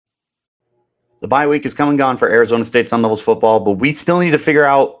The bye week is come and gone for Arizona State Sun Devils football, but we still need to figure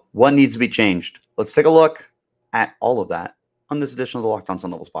out what needs to be changed. Let's take a look at all of that on this edition of the Locked On Sun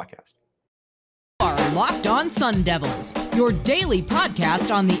Devils podcast. Are Locked On Sun Devils, your daily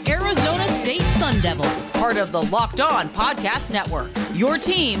podcast on the Arizona State Sun Devils, part of the Locked On Podcast Network, your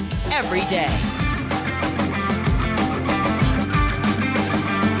team every day.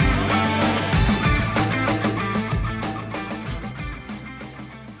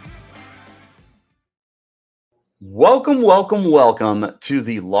 Welcome to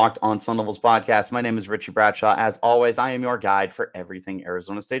the Locked On Sun Devils podcast. My name is Richie Bradshaw. As always, I am your guide for everything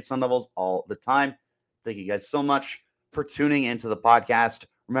Arizona State Sun Devils all the time. Thank you guys so much for tuning into the podcast.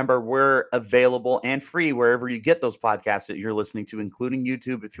 Remember, we're available and free wherever you get those podcasts that you're listening to, including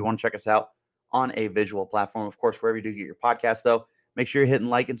YouTube, if you want to check us out on a visual platform. Of course, wherever you do get your podcast, though, make sure you're hitting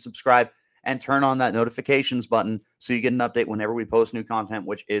like and subscribe and turn on that notifications button so you get an update whenever we post new content,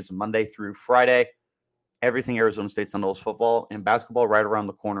 which is Monday through Friday. Everything Arizona State Sun Devils football and basketball right around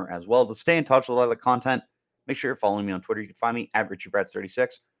the corner as well. To stay in touch with all the content, make sure you're following me on Twitter. You can find me at RichieBrats36.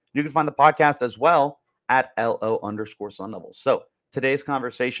 You can find the podcast as well at LO_Sun Devils. So today's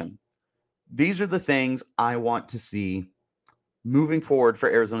conversation, these are the things I want to see moving forward for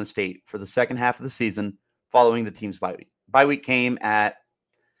Arizona State for the second half of the season following the team's bye week. Bye week came at,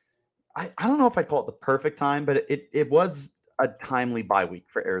 I don't know if I'd call it the perfect time, but it was a timely bye week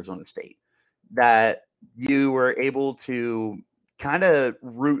for Arizona State that you were able to kind of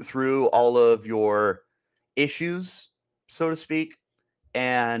root through all of your issues, so to speak,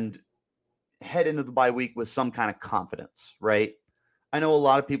 and head into the bye week with some kind of confidence, right? I know a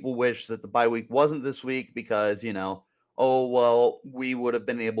lot of people wish that the bye week wasn't this week because, we would have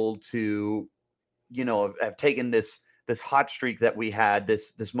been able to, have taken this hot streak that we had,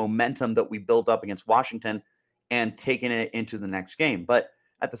 this momentum that we built up against Washington and taken it into the next game. But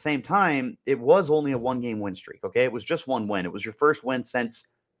at the same time, it was only a one-game win streak, okay? It was just one win. It was your first win since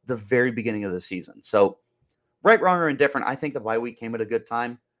the very beginning of the season. So, right, wrong, or indifferent, I think the bye week came at a good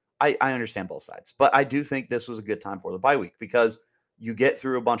time. I understand both sides, but I do think this was a good time for the bye week because you get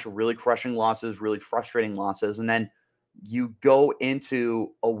through a bunch of really crushing losses, really frustrating losses, and then you go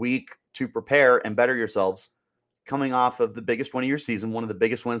into a week to prepare and better yourselves coming off of the biggest win of your season, one of the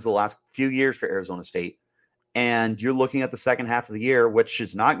biggest wins of the last few years for Arizona State. And you're looking at the second half of the year, which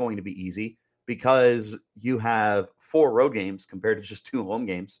is not going to be easy because you have 4 road games compared to just 2 home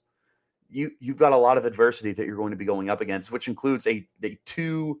games. You've got a lot of adversity that you're going to be going up against, which includes a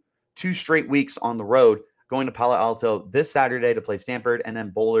two straight weeks on the road, going to Palo Alto this Saturday to play Stanford, and then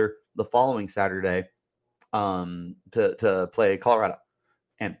Boulder the following Saturday to play Colorado.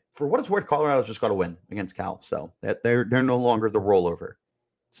 And for what it's worth, Colorado's just got to win against Cal, so that they're no longer the rollover,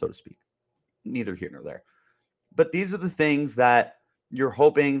 so to speak. Neither here nor there. But these are the things that you're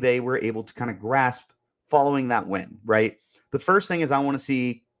hoping they were able to kind of grasp following that win, right? The first thing is I want to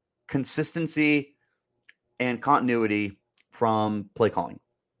see consistency and continuity from play calling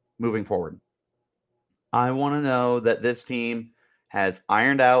moving forward. I want to know that this team has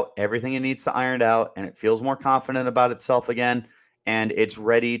ironed out everything it needs to iron out, and it feels more confident about itself again, and it's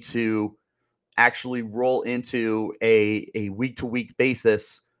ready to actually roll into a week-to-week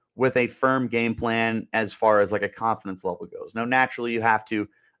basis with a firm game plan as far as like a confidence level goes. Now, naturally, you have to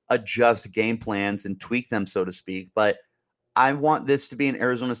adjust game plans and tweak them, so to speak, but I want this to be an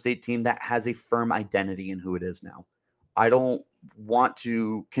Arizona State team that has a firm identity in who it is now. I don't want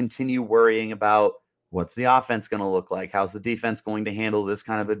to continue worrying about what's the offense going to look like, how's the defense going to handle this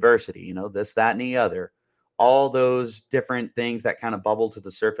kind of adversity, this, that, and the other. All those different things that kind of bubble to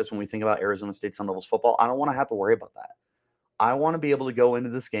the surface when we think about Arizona State Sun Devils football. I don't want to have to worry about that. I want to be able to go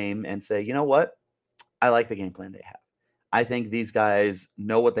into this game and say, you know what? I like the game plan they have. I think these guys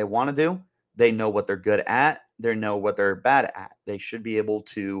know what they want to do. They know what they're good at. They know what they're bad at. They should be able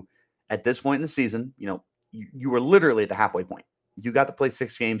to, at this point in the season, you were literally at the halfway point. You got to play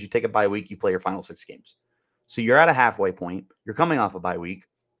 6 games. You take a bye week. You play your final 6 games. So you're at a halfway point. You're coming off a bye week.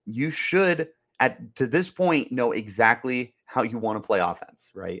 You should, to this point, know exactly how you want to play offense,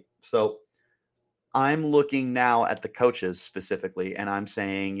 right? So I'm looking now at the coaches specifically, and I'm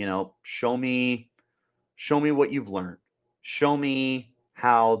saying, show me what you've learned. Show me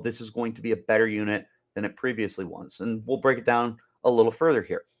how this is going to be a better unit than it previously was. And we'll break it down a little further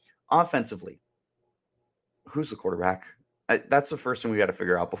here. Offensively, who's the quarterback? That's the first thing we got to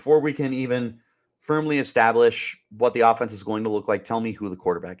figure out. Before we can even firmly establish what the offense is going to look like, tell me who the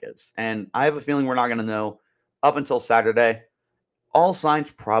quarterback is. And I have a feeling we're not going to know up until Saturday. All signs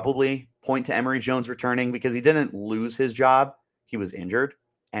probably point to Emory Jones returning because he didn't lose his job. He was injured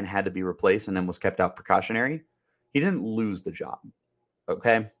and had to be replaced and then was kept out precautionary. He didn't lose the job.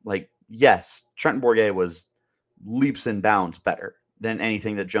 Okay. Like yes, Trenton Bourguet was leaps and bounds better than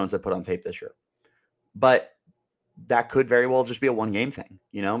anything that Jones had put on tape this year. But that could very well just be a one-game thing.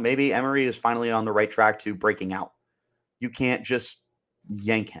 Maybe Emery is finally on the right track to breaking out. You can't just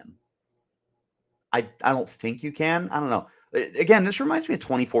yank him. I don't think you can. I don't know. Again, this reminds me of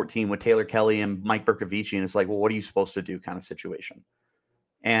 2014 with Taylor Kelly and Mike Bercovici, and it's like, well, what are you supposed to do kind of situation.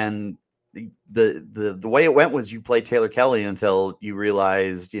 And the way it went was you played Taylor Kelly until you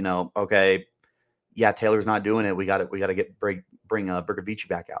realized, okay, yeah, Taylor's not doing it. We got to bring Bercovici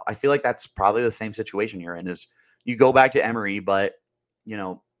back out. I feel like that's probably the same situation you're in. Is you go back to Emery, but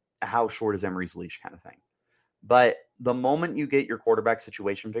how short is Emery's leash kind of thing. But the moment you get your quarterback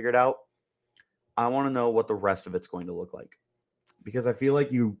situation figured out, I want to know what the rest of it's going to look like, because I feel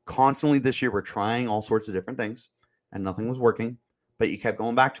like you constantly this year were trying all sorts of different things and nothing was working, but you kept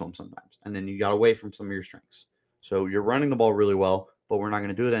going back to them sometimes. And then you got away from some of your strengths. So you're running the ball really well, but we're not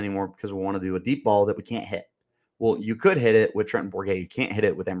going to do it anymore because we want to do a deep ball that we can't hit. Well, you could hit it with Trenton Bourguet. You can't hit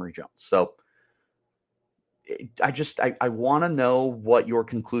it with Emery Jones. So I want to know what your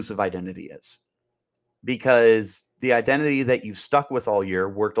conclusive identity is, because the identity that you've stuck with all year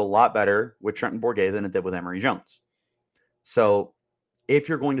worked a lot better with Trenton Bourguet than it did with Emery Jones. So if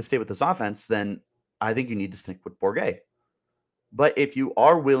you're going to stay with this offense, then I think you need to stick with Bourguet. But if you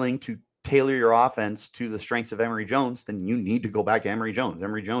are willing to tailor your offense to the strengths of Emery Jones, then you need to go back to Emery Jones.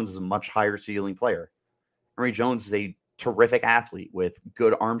 Emery Jones is a much higher ceiling player. Emery Jones is a terrific athlete with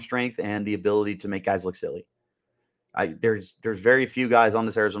good arm strength and the ability to make guys look silly. There's very few guys on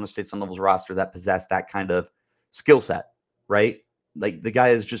this Arizona State Sun Devils roster that possess that kind of skill set, right? Like, the guy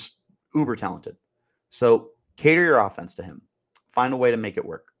is just uber talented. So cater your offense to him. Find a way to make it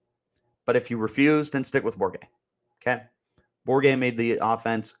work. But if you refuse, then stick with Bourguet. Okay? Bourguet made the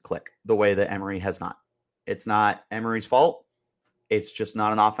offense click the way that Emery has not. It's not Emery's fault. It's just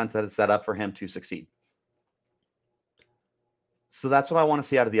not an offense that is set up for him to succeed. So that's what I want to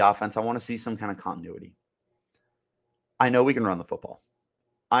see out of the offense. I want to see some kind of continuity. I know we can run the football.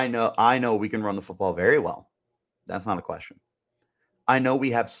 I know we can run the football very well. That's not a question. I know we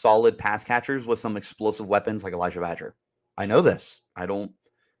have solid pass catchers with some explosive weapons like Elijah Badger. I know this. I don't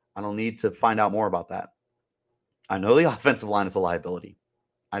need to find out more about that. I know the offensive line is a liability.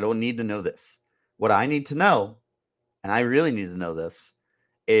 I don't need to know this. What I need to know, and I really need to know this,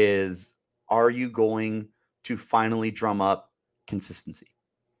 is, are you going to finally drum up consistency?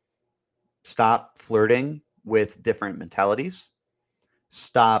 Stop flirting with different mentalities.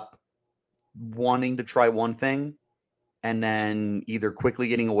 Stop wanting to try one thing and then either quickly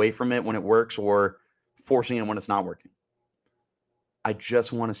getting away from it when it works or forcing it when it's not working. I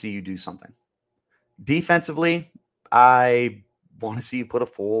just want to see you do something. Defensively, I want to see you put a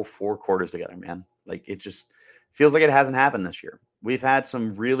full 4 quarters together, man. Like, it just feels like it hasn't happened this year. We've had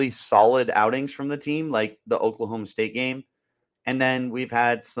some really solid outings from the team, like the Oklahoma State game. And then we've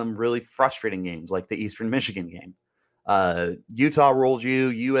had some really frustrating games like the Eastern Michigan game. Utah rolled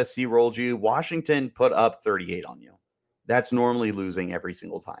you, USC rolled you, Washington put up 38 on you. That's normally losing every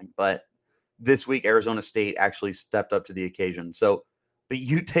single time. But this week, Arizona State actually stepped up to the occasion. So, but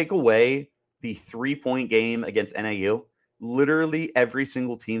you take away the 3-point game against NAU, literally every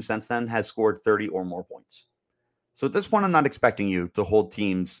single team since then has scored 30 or more points. So at this point, I'm not expecting you to hold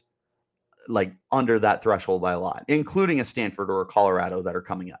teams like under that threshold by a lot, including a Stanford or a Colorado that are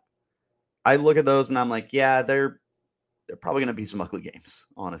coming up. I look at those and I'm like, yeah, they're probably going to be some ugly games,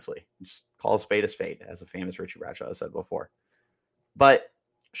 honestly. Just call a spade, as a famous Richie Bradshaw has said before. But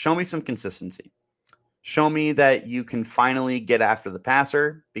show me some consistency. Show me that you can finally get after the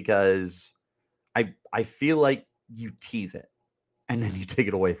passer, because I feel like you tease it and then you take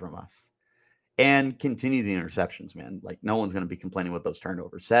it away from us. And continue the interceptions, man. Like, no one's going to be complaining with those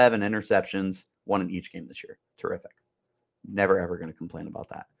turnovers. 7 interceptions, 1 in each game this year. Terrific. Never, ever going to complain about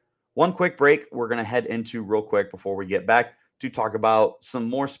that. One quick break we're going to head into real quick before we get back to talk about some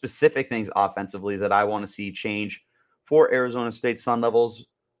more specific things offensively that I want to see change for Arizona State Sun Devils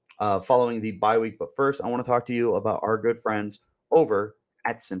following the bye week. But first, I want to talk to you about our good friends over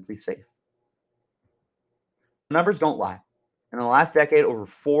at Simply Safe. The numbers don't lie. In the last decade, over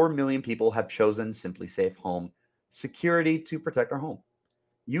 4 million people have chosen Simply Safe Home Security to protect their home.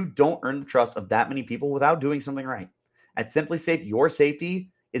 You don't earn the trust of that many people without doing something right. At Simply Safe, your safety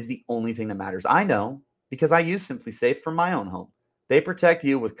is the only thing that matters. I know, because I use Simply Safe for my own home. They protect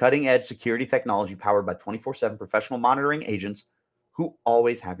you with cutting-edge security technology powered by 24/7 professional monitoring agents who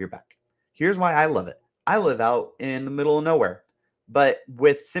always have your back. Here's why I love it. I live out in the middle of nowhere, but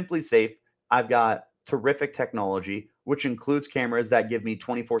with Simply Safe, I've got terrific technology, which includes cameras that give me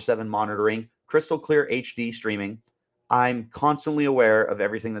 24/7 monitoring, crystal clear HD streaming. I'm constantly aware of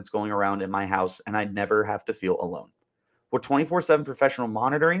everything that's going around in my house, and I never have to feel alone. With 24/7 professional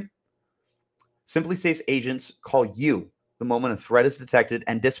monitoring, SimpliSafe's agents call you the moment a threat is detected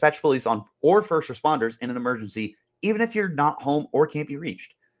and dispatch police on or first responders in an emergency, even if you're not home or can't be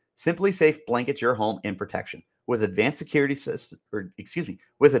reached. SimpliSafe blankets your home in protection with advanced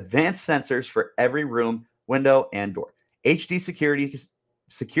with advanced sensors for every room, window, and door. HD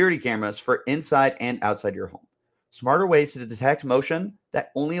security cameras for inside and outside your home. Smarter ways to detect motion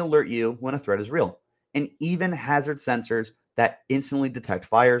that only alert you when a threat is real. And even hazard sensors that instantly detect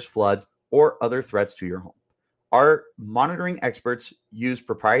fires, floods, or other threats to your home. Our monitoring experts use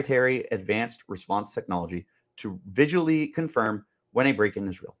proprietary advanced response technology to visually confirm when a break-in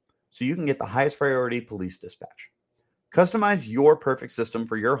is real, so you can get the highest priority police dispatch. Customize your perfect system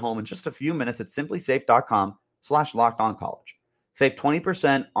for your home in just a few minutes at simplisafe.com/lockedoncollege. Save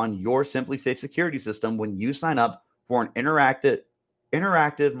 20% on your SimpliSafe security system when you sign up for an interactive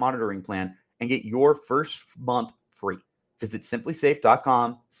monitoring plan and get your first month free. Visit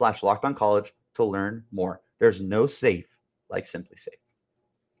simplisafe.com/lockedoncollege to learn more. There's no safe like SimpliSafe.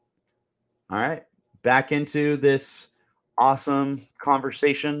 All right, back into this awesome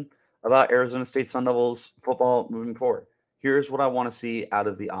conversation about Arizona State Sun Devils football moving forward. Here's what I want to see out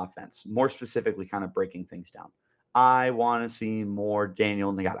of the offense, more specifically kind of breaking things down. I want to see more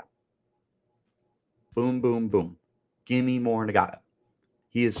Daniel Ngata. Boom, boom, boom. Give me more Ngata.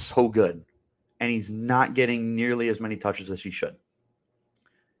 He is so good, and he's not getting nearly as many touches as he should.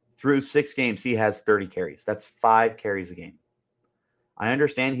 Through 6 games, he has 30 carries. That's 5 carries a game. I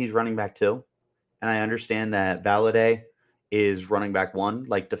understand he's running back 2, and I understand that Valladay is running back 1,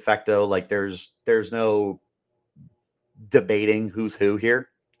 like de facto, like there's no debating who's who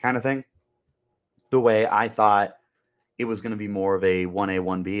here kind of thing. The way I thought it was going to be more of a 1A,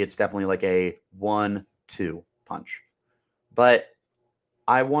 1B. It's definitely like a 1-2 punch. But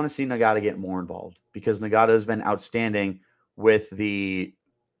I want to see Ngata get more involved because Ngata has been outstanding with the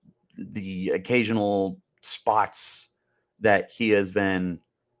occasional spots that he has been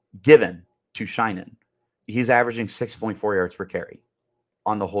given to shine in. He's averaging 6.4 yards per carry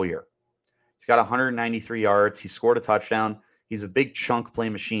on the whole year. He's got 193 yards. He scored a touchdown. He's a big chunk play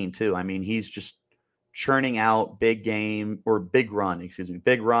machine too. I mean, he's just churning out big run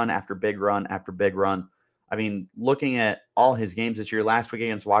after big run after big run. I mean, looking at all his games this year, last week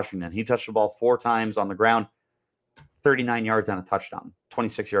against Washington, he touched the ball 4 times on the ground, 39 yards on a touchdown,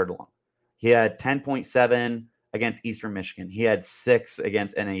 26-yard long. He had 10.7 against Eastern Michigan. He had 6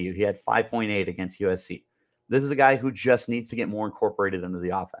 against NAU. He had 5.8 against USC. This is a guy who just needs to get more incorporated into the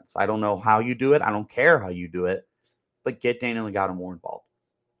offense. I don't know how you do it. I don't care how you do it, but get Daniel Ngata more involved.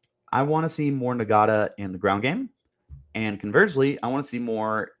 I want to see more Ngata in the ground game, and conversely, I want to see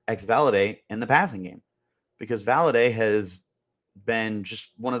more Valladay in the passing game because Valladay has been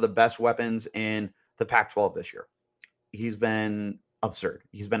just one of the best weapons in the Pac-12 this year. He's been absurd.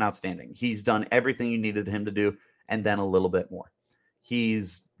 He's been outstanding. He's done everything you needed him to do and then a little bit more.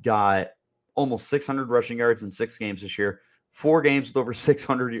 He's got almost 600 rushing yards in 6 games this year, 4 games with over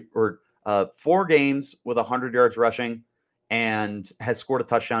 600 or 4 games with 100 yards rushing, and has scored a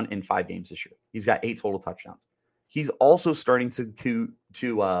touchdown in 5 games this year. He's got 8 total touchdowns. He's also starting to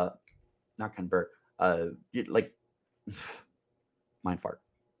not convert, like brain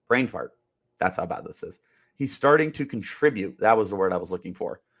fart. That's how bad this is. He's starting to contribute. That was the word I was looking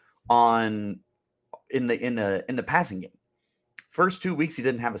for. In the passing game. First 2 weeks, he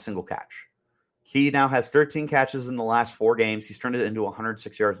didn't have a single catch. He now has 13 catches in the last 4 games. He's turned it into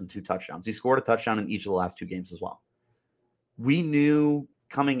 106 yards and 2 touchdowns. He scored a touchdown in each of the last 2 games as well. We knew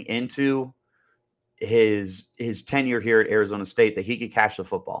coming into his tenure here at Arizona State that he could catch the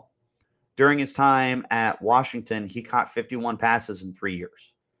football. During his time at Washington, he caught 51 passes in 3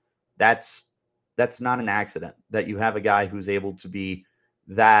 years. That's not an accident that you have a guy who's able to be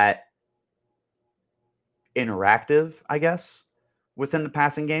that interactive, I guess, within the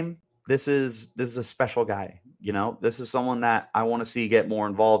passing game. This is a special guy. You know, this is someone that I want to see get more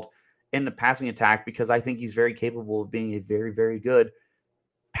involved in the passing attack because I think he's very capable of being a very, very good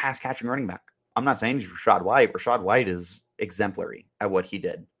pass catching running back. I'm not saying he's Rachaad White. Rachaad White is exemplary at what he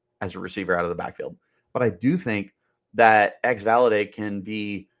did as a receiver out of the backfield. But I do think that Valladay can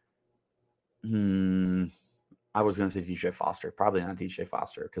be, I was going to say DJ Foster. Probably not DJ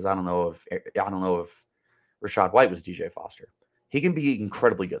Foster because I don't know if Rachaad White was DJ Foster. He can be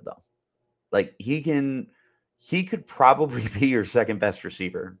incredibly good though. Like he could probably be your second best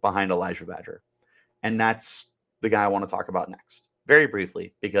receiver behind Elijah Badger. And that's the guy I want to talk about next. Very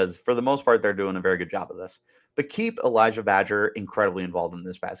briefly, because for the most part, they're doing a very good job of this. But keep Elijah Badger incredibly involved in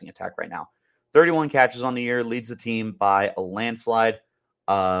this passing attack right now. 31 catches on the year, leads the team by a landslide.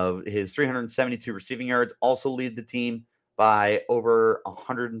 His 372 receiving yards also lead the team by over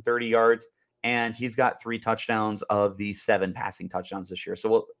 130 yards. And he's got 3 touchdowns of the 7 passing touchdowns this year.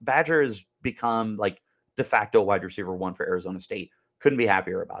 So Badger has become like de facto wide receiver 1 for Arizona State. Couldn't be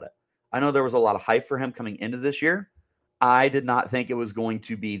happier about it. I know there was a lot of hype for him coming into this year. I did not think it was going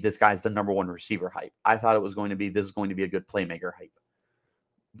to be this guy's the number 1 receiver hype. I thought it was going to be this is going to be a good playmaker hype.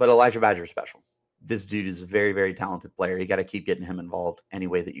 But Elijah Badger is special. This dude is a very, very talented player. You got to keep getting him involved any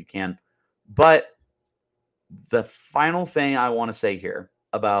way that you can. But the final thing I want to say here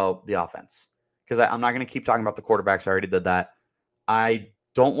about the offense, because I'm not going to keep talking about the quarterbacks. I already did that. I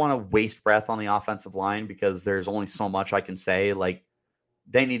don't want to waste breath on the offensive line because there's only so much I can say. Like,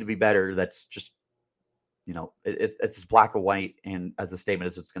 they need to be better. That's just, it's as black or white and as a statement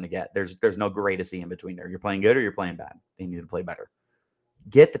as it's going to get. There's no gray to see in between there. You're playing good or you're playing bad. They need to play better.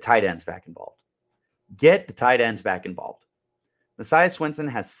 Get the tight ends back involved. Messiah Swinson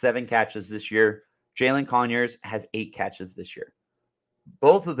has 7 catches this year. Jalen Conyers has 8 catches this year.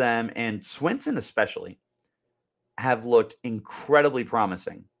 Both of them, and Swinson especially, have looked incredibly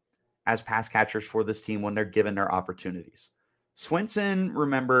promising as pass catchers for this team when they're given their opportunities. Swinson,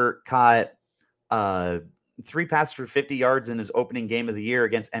 remember, caught 3 passes for 50 yards in his opening game of the year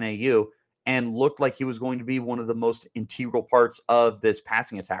against NAU and looked like he was going to be one of the most integral parts of this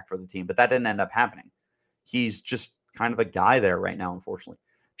passing attack for the team, but that didn't end up happening. He's just kind of a guy there right now, unfortunately.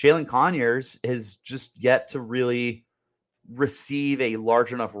 Jalen Conyers has just yet to really receive a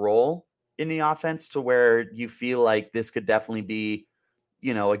large enough role in the offense to where you feel like this could definitely be,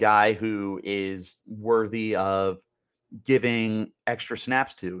 a guy who is worthy of giving extra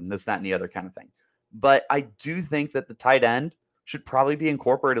snaps to, and this, that, and the other kind of thing. But I do think that the tight end should probably be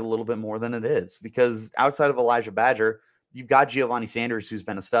incorporated a little bit more than it is, because outside of Elijah Badger, you've got Giovanni Sanders, who's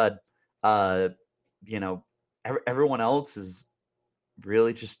been a stud. Everyone else is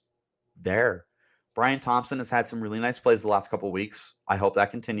really just there. Brian Thompson has had some really nice plays the last couple of weeks. I hope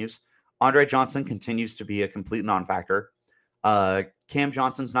that continues. Andre Johnson continues to be a complete non-factor. Cam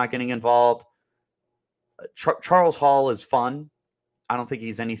Johnson's not getting involved. Charles Hall is fun. I don't think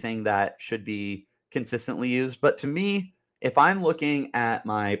he's anything that should be consistently used. But to me, if I'm looking at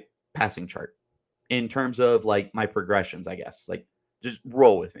my passing chart in terms of like my progressions, I guess, like just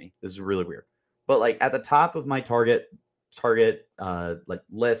roll with me. This is really weird. But like at the top of my target like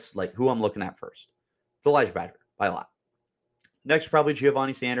list, like who I'm looking at first, it's Elijah Badger by a lot. Next, probably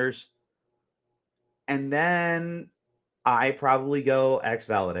Giovanni Sanders. And then I probably go X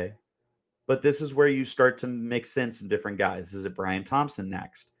Valladay. But this is where you start to mix in some different guys. Is it Brian Thompson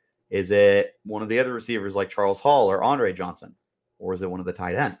next? Is it one of the other receivers like Charles Hall or Andre Johnson? Or is it one of the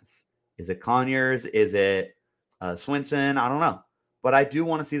tight ends? Is it Conyers? Is it Swinson? I don't know. But I do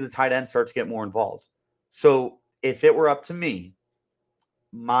want to see the tight end start to get more involved. So if it were up to me,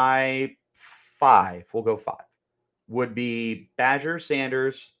 my 5, we'll go 5, would be Badger,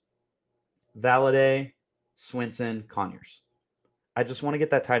 Sanders, Valladay, Swinson, Conyers. I just want to get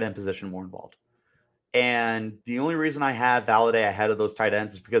that tight end position more involved. And the only reason I have Valladay ahead of those tight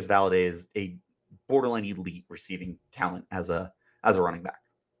ends is because Valladay is a borderline elite receiving talent as a running back.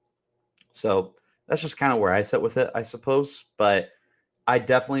 So that's just kind of where I sit with it, I suppose. But I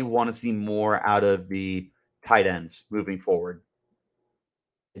definitely want to see more out of the tight ends moving forward.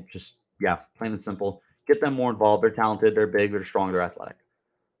 Just, plain and simple. Get them more involved. They're talented. They're big. They're strong. They're athletic.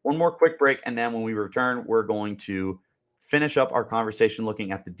 One more quick break, and then when we return, we're going to finish up our conversation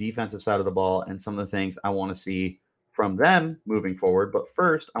looking at the defensive side of the ball and some of the things I want to see from them moving forward. But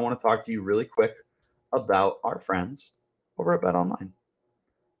first, I want to talk to you really quick about our friends over at BetOnline.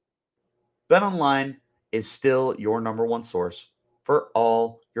 BetOnline is still your number one source for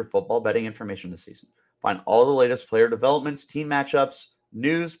all your football betting information this season. Find all the latest player developments, team matchups,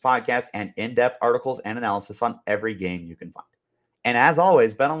 news, podcasts, and in-depth articles and analysis on every game you can find. And as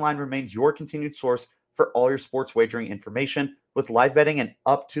always, BetOnline remains your continued source for all your sports wagering information with live betting and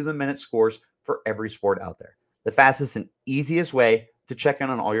up-to-the-minute scores for every sport out there. The fastest and easiest way to check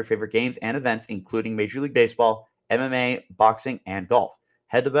in on all your favorite games and events, including Major League Baseball, MMA, boxing, and golf.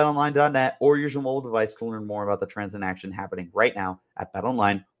 Head to betonline.net or use your mobile device to learn more about the trends in action happening right now at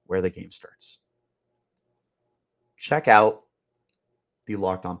BetOnline, where the game starts. Check out the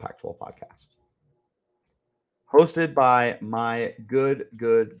Locked On Pac-12 podcast, hosted by my good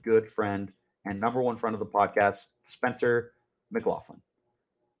friend and number one friend of the podcast, Spencer McLaughlin.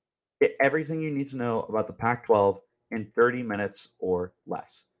 Get everything you need to know about the Pac-12 in 30 minutes or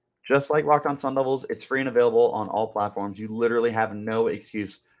less. Just like Locked On Sun Devils, it's free and available on all platforms. You literally have no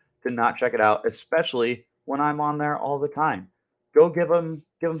excuse to not check it out, especially when I'm on there all the time. Go give them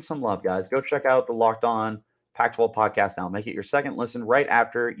Give them some love, guys. Go check out the Locked On Pac-12 podcast now. Make it your second listen right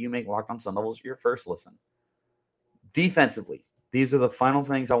after you make Locked On Sun Devils your first listen. Defensively, these are the final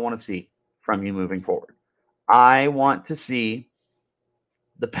things I want to see from you moving forward. I want to see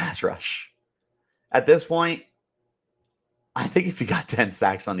the pass rush. At this point, I think if you got 10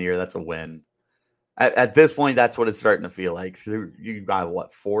 sacks on the year, that's a win. At this point, that's what it's starting to feel like. So you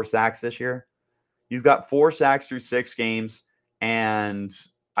got, 4 sacks this year? You've got 4 sacks through 6 games, and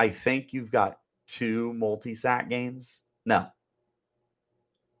I think you've got 2 multi-sack games. No.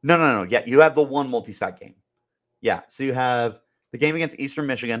 Yeah, you have the 1 multi-sack game. Yeah, so you have the game against Eastern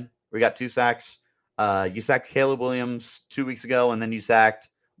Michigan. We got 2 sacks. You sacked Caleb Williams 2 weeks ago, and then you sacked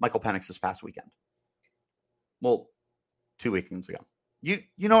Michael Penix this past weekend. Well, 2 weekends ago. You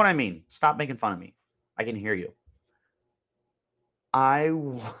know what I mean. Stop making fun of me. I can hear you. I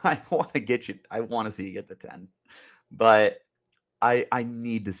want to get you. I want to see you get to 10. But I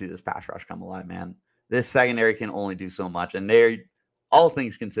need to see this pass rush come alive, man. This secondary can only do so much. And they're, all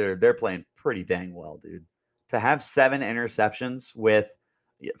things considered, they're playing pretty dang well, dude. To have 7 interceptions with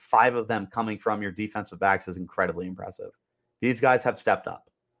 5 of them coming from your defensive backs is incredibly impressive. These guys have stepped up.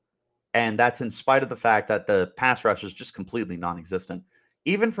 And that's in spite of the fact that the pass rush is just completely non-existent.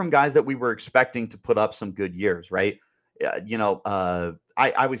 Even from guys that we were expecting to put up some good years, right?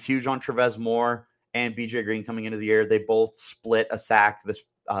 I was huge on Trevez Moore and BJ Green coming into the year. They both split a sack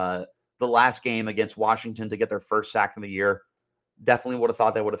the last game against Washington to get their first sack of the year. Definitely would have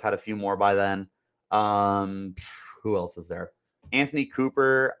thought they would have had a few more by then. Who else is there? Anthony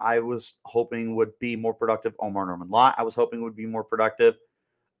Cooper, I was hoping would be more productive. Omar Norman Lott, I was hoping would be more productive.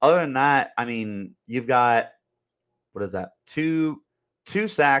 Other than that, I mean, you've got, what is that? Two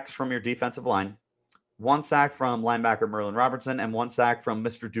sacks from your defensive line, 1 sack from linebacker Merlin Robertson, and 1 sack from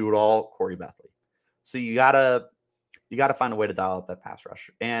Mr. Do-It-All, Corey Bethley. So you gotta find a way to dial up that pass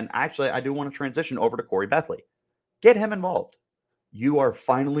rush. And actually, I do want to transition over to Corey Bethley. Get him involved. You are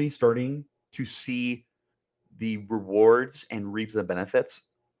finally starting to see the rewards and reap the benefits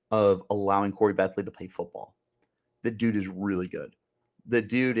of allowing Corey Bethley to play football. The dude is really good. The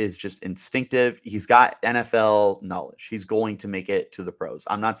dude is just instinctive. He's got NFL knowledge. He's going to make it to the pros.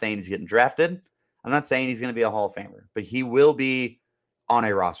 I'm not saying he's getting drafted. I'm not saying he's going to be a Hall of Famer, but he will be on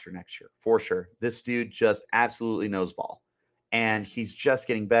a roster next year for sure. This dude just absolutely knows ball, and he's just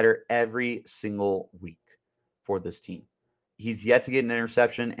getting better every single week for this team. He's yet to get an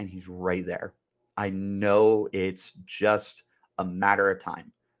interception, and he's right there. I know it's just a matter of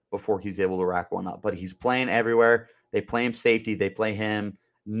time before he's able to rack one up, but he's playing everywhere. They play him safety. They play him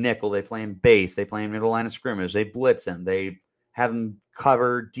nickel. They play him base. They play him near the line of scrimmage. They blitz him. They have him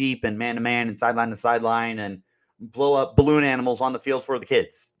cover deep and man-to-man and sideline to sideline and blow up balloon animals on the field for the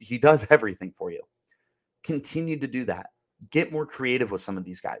kids. He does everything for you. Continue to do that. Get more creative with some of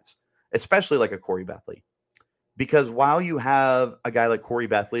these guys, especially like a Corey Bethley. Because while you have a guy like Corey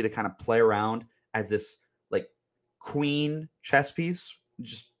Bethley to kind of play around as this like queen chess piece,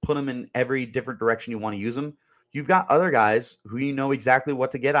 just put him in every different direction you want to use him, you've got other guys who you know exactly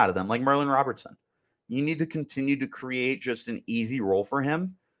what to get out of them, like Merlin Robertson. You need to continue to create just an easy role for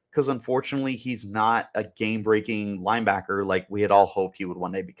him because, unfortunately, he's not a game-breaking linebacker like we had all hoped he would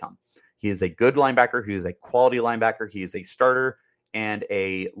one day become. He is a good linebacker. He is a quality linebacker. He is a starter and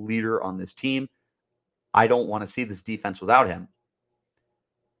a leader on this team. I don't want to see this defense without him.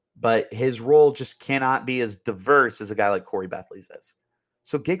 But his role just cannot be as diverse as a guy like Corey Bethley's is.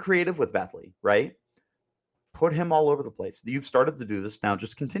 So get creative with Bethley, right? Put him all over the place. You've started to do this. Now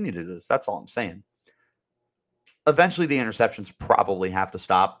just continue to do this. That's all I'm saying. Eventually, the interceptions probably have to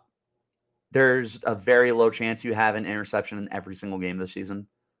stop. There's a very low chance you have an interception in every single game this season.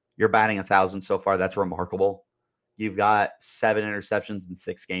 You're batting 1,000 so far. That's remarkable. You've got 7 interceptions in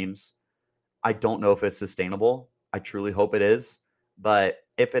 6 games. I don't know if it's sustainable. I truly hope it is. But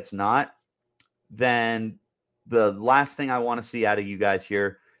if it's not, then the last thing I want to see out of you guys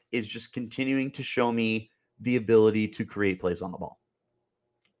here is just continuing to show me the ability to create plays on the ball.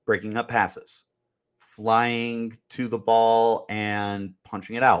 Breaking up passes. Flying to the ball and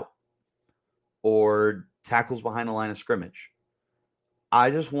punching it out. Or tackles behind the line of scrimmage.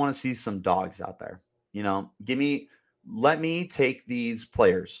 I just want to see some dogs out there. You know, let me take these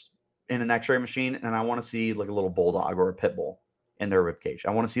players in an x-ray machine and I want to see like a little bulldog or a pit bull in their ribcage.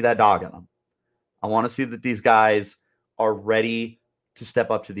 I want to see that dog in them. I want to see that these guys are ready to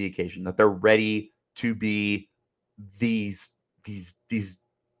step up to the occasion, that they're ready to be these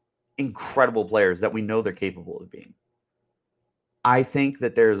incredible players that we know they're capable of being. I think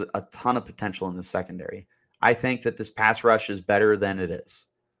that there's a ton of potential in the secondary. I think that this pass rush is better than it is.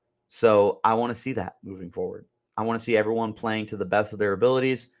 So I want to see that moving forward. I want to see everyone playing to the best of their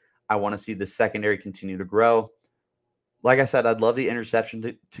abilities. I want to see the secondary continue to grow. Like I said, I'd love the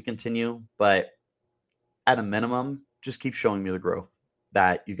interception to continue, but at a minimum, just keep showing me the growth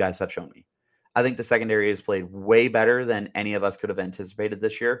that you guys have shown me. I think the secondary has played way better than any of us could have anticipated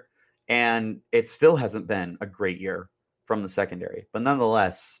this year, and it still hasn't been a great year from the secondary. But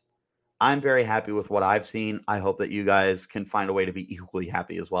nonetheless, I'm very happy with what I've seen. I hope that you guys can find a way to be equally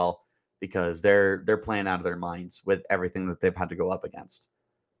happy as well, because they're playing out of their minds with everything that they've had to go up against.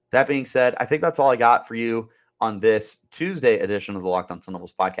 That being said, I think that's all I got for you on this Tuesday edition of the Locked On Sun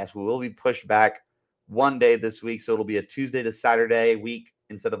Devils podcast. We will be pushed back one day this week, so it'll be a Tuesday to Saturday week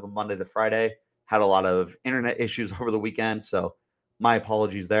instead of a Monday to Friday. Had a lot of internet issues over the weekend, so my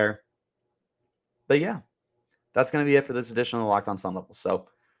apologies there. But yeah, that's going to be it for this edition of the Locked On Sun Devils. So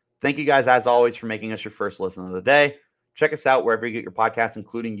thank you guys, as always, for making us your first listen of the day. Check us out wherever you get your podcasts,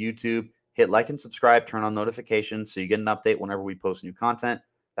 including YouTube. Hit like and subscribe, turn on notifications so you get an update whenever we post new content.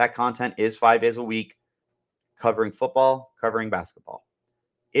 That content is 5 days a week, covering football, covering basketball.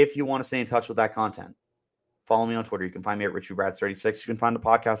 If you want to stay in touch with that content, follow me on Twitter. You can find me at RichieBrad36. You can find the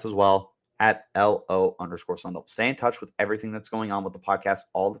podcast as well at LO_Sun Devils. Stay in touch with everything that's going on with the podcast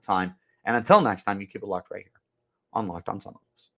all the time. And until next time, you keep it locked right here on Locked On Sun Devils.